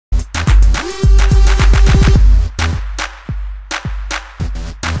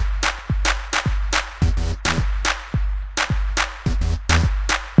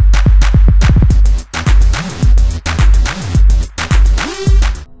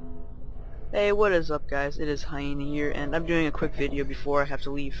Hey, what is up, guys? It is Hyena here, and I'm doing a quick video before I have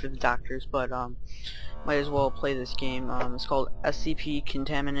to leave for the doctors, but might as well play this game. It's called SCP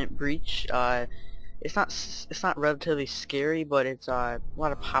Containment Breach. It's not relatively scary, but it's a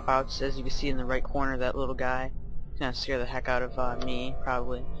lot of pop-outs, as you can see in the right corner. That little guy, it's gonna scare the heck out of me,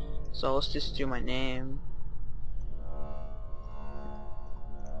 probably. So let's just do my name.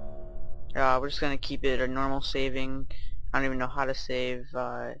 We're just gonna keep it a normal saving. I don't even know how to save.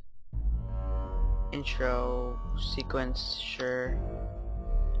 Intro sequence, sure.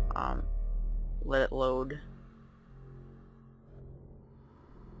 Let it load.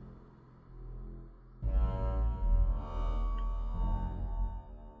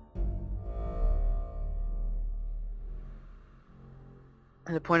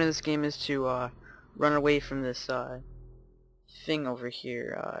 And the point of this game is to run away from this thing over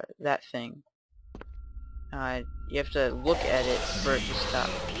here, that thing. You have to look at it for it to stop.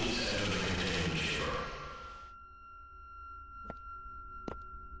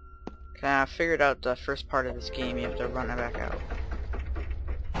 I figured out the first part of this game. You have to run it back out.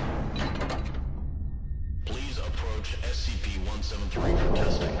 Please approach SCP-173 for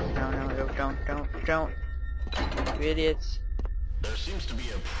testing. No, don't. You idiots. There seems to be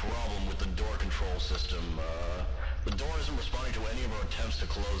a problem with the door control system. The door isn't responding to any of our attempts to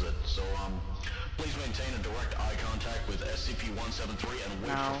close it, so, please maintain a direct eye contact with SCP-173 and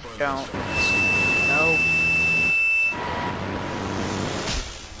wait for further instructions. No.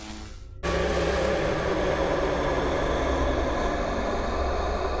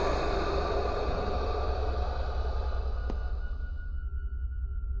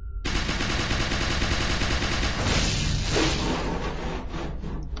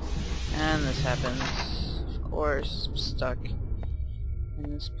 And this happens. Of course, I'm stuck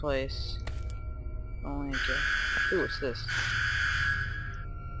in this place. Only ooh, what's this?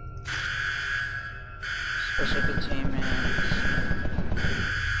 Special containment.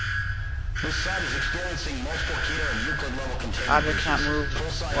 This site is experiencing multiple Keter and Euclid level containment. Object can't move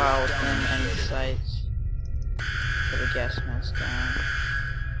while within any sites. Put the gas mask down.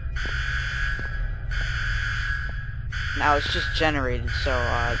 Now it's just generated, so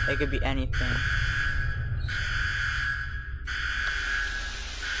it could be anything.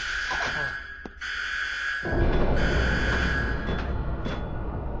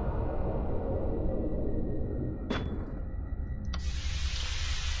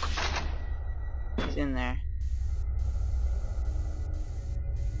 He's in there.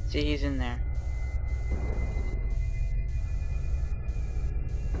 See, he's in there.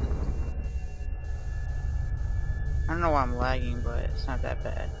 I don't know why I'm lagging, but it's not that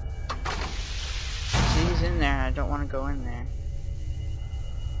bad. See, he's in there. I don't want to go in there.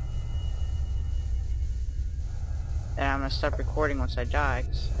 And I'm gonna stop recording once I die,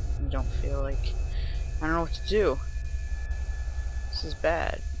 because I don't feel like I don't know what to do. This is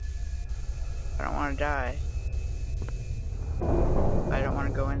bad. I don't want to die. But I don't want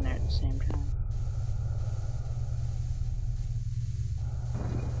to go in there at the same time.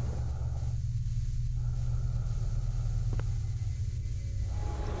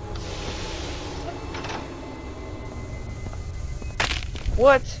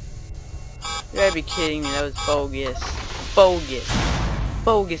 What? You gotta be kidding me, that was bogus.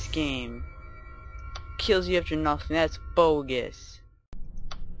 Bogus game. Kills you after nothing, that's bogus.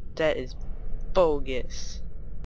 That is bogus.